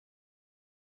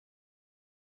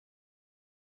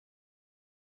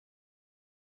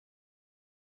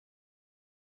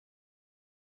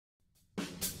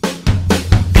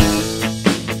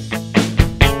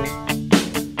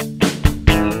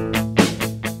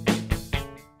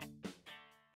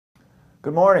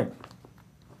Good morning.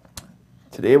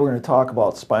 Today we're going to talk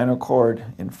about spinal cord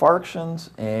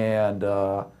infarctions and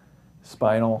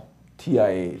spinal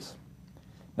TIAs.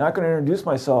 Not going to introduce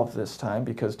myself this time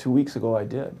because 2 weeks ago I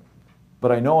did.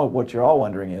 But I know what you're all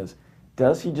wondering is,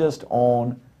 does he just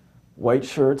own white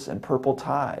shirts and purple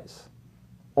ties?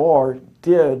 Or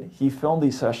did he film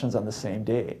these sessions on the same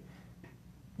day?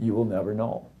 You will never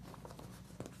know.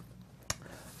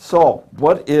 So,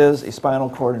 what is a spinal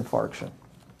cord infarction?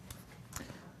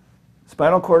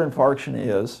 Spinal cord infarction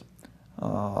is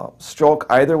stroke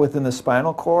either within the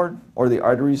spinal cord or the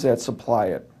arteries that supply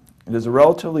it. It is a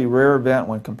relatively rare event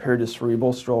when compared to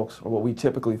cerebral strokes, or what we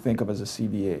typically think of as a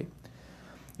CVA.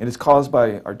 It is caused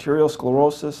by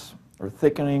arteriosclerosis or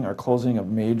thickening or closing of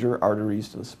major arteries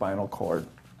to the spinal cord.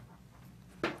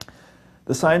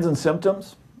 The signs and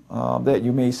symptoms that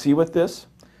you may see with this: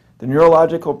 the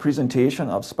neurological presentation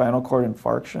of spinal cord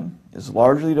infarction is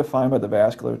largely defined by the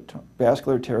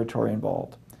vascular territory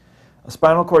involved. A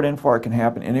spinal cord infarct can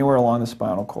happen anywhere along the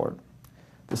spinal cord.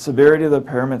 The severity of the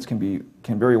impairments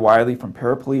can vary widely from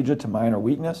paraplegia to minor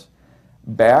weakness,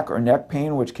 back or neck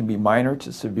pain, which can be minor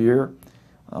to severe,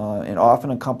 and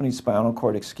often accompanies spinal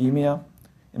cord ischemia,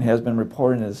 and has been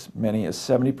reported in as many as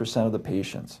 70% of the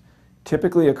patients,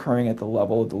 typically occurring at the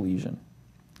level of the lesion.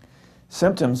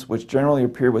 Symptoms, which generally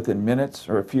appear within minutes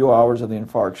or a few hours of the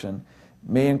infarction,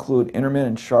 may include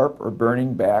intermittent sharp or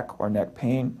burning back or neck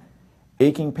pain,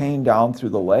 aching pain down through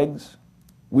the legs,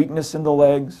 weakness in the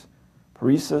legs,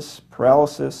 paresis,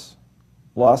 paralysis,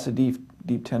 loss of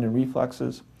deep tendon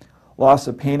reflexes, loss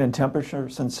of pain and temperature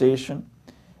sensation,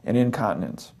 and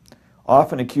incontinence.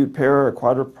 Often acute para or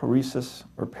quadriparesis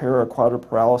or para or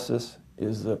quadriparalysis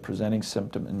is the presenting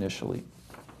symptom initially.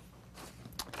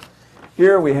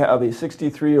 Here we have a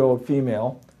 63-year-old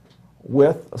female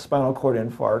with a spinal cord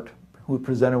infarct who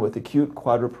presented with acute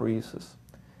quadriparesis.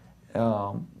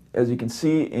 As you can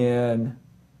see in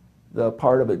the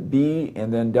part of it B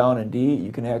and then down in D,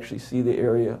 you can actually see the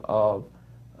area of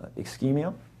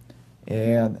ischemia,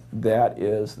 and that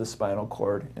is the spinal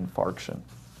cord infarction.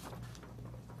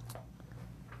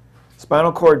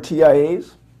 Spinal cord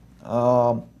TIAs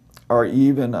are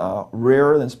even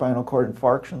rarer than spinal cord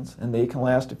infarctions, and they can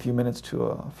last a few minutes to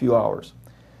a few hours.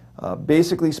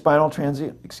 Basically, spinal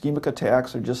transient ischemic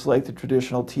attacks are just like the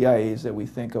traditional TIAs that we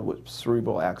think of with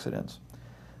cerebral accidents,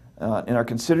 and are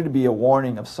considered to be a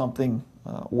warning of something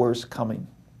worse coming.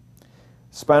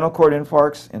 Spinal cord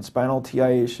infarcts and spinal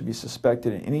TIAs should be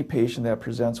suspected in any patient that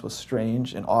presents with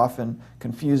strange and often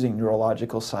confusing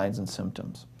neurological signs and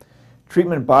symptoms.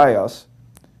 Treatment by us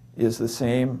is the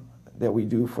same that we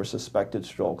do for suspected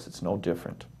strokes. It's no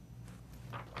different.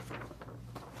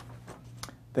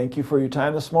 Thank you for your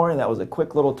time this morning. That was a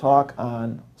quick little talk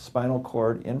on spinal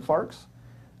cord infarcts.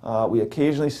 We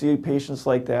occasionally see patients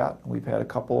like that. We've had a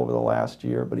couple over the last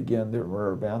year, but again, there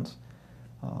were events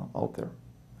out there.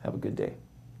 Have a good day.